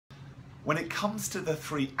When it comes to the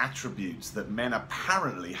three attributes that men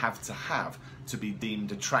apparently have to be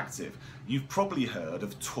deemed attractive, you've probably heard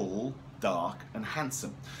of tall, dark and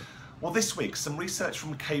handsome. Well, this week, some research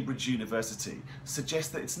from Cambridge University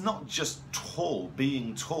suggests that it's not just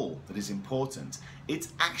being tall that is important, it's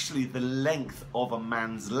actually the length of a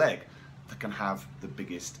man's leg that can have the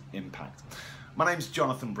biggest impact. My name's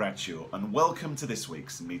Jonathan Bradshaw and welcome to this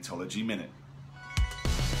week's Metology Minute.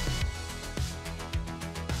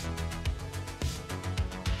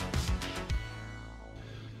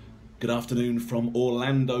 Good afternoon from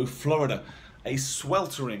Orlando, Florida. A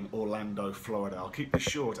sweltering Orlando, Florida. I'll keep this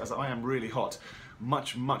short as I am really hot.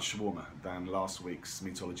 Much warmer than last week's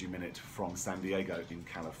Metology Minute from San Diego in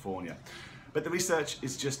California. But the research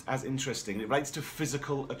is just as interesting. It relates to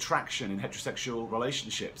physical attraction in heterosexual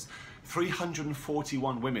relationships.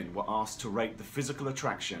 341 women were asked to rate the physical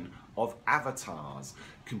attraction of avatars,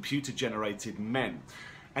 computer-generated men.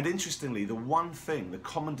 And interestingly, the one thing, the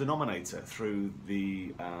common denominator through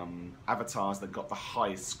the avatars that got the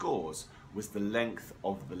highest scores was the length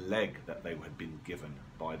of the leg that they had been given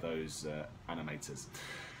by those animators.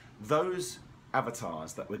 Those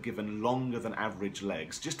avatars that were given longer than average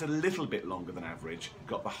legs, just a little bit longer than average,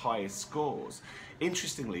 got the highest scores.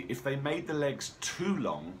 Interestingly, if they made the legs too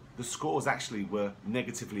long, the scores actually were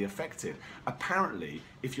negatively affected. Apparently,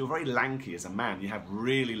 if you're very lanky as a man, you have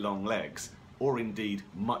really long legs, or indeed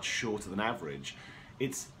much shorter than average,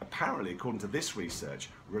 it's apparently, according to this research,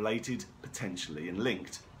 related potentially and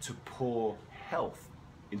linked to poor health.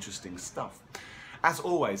 Interesting stuff. As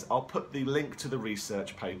always, I'll put the link to the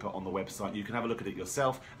research paper on the website. You can have a look at it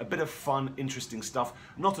yourself. A bit of fun, interesting stuff.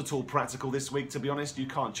 Not at all practical this week, to be honest. You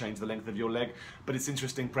can't change the length of your leg, but it's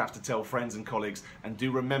interesting perhaps to tell friends and colleagues. And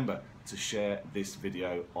do remember to share this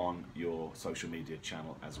video on your social media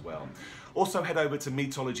channel as well. Also head over to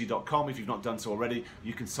metology.com if you've not done so already.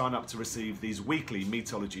 You can sign up to receive these weekly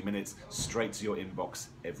Metology Minutes straight to your inbox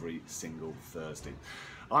every single Thursday.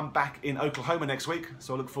 I'm back in Oklahoma next week,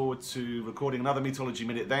 so I look forward to recording another Metology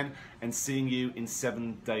Minute then and seeing you in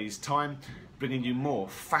 7 days' time, bringing you more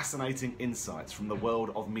fascinating insights from the world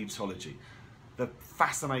of metology, the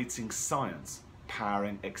fascinating science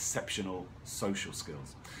powering exceptional social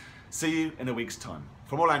skills. See you in a week's time.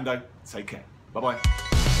 From Orlando, take care. Bye-bye.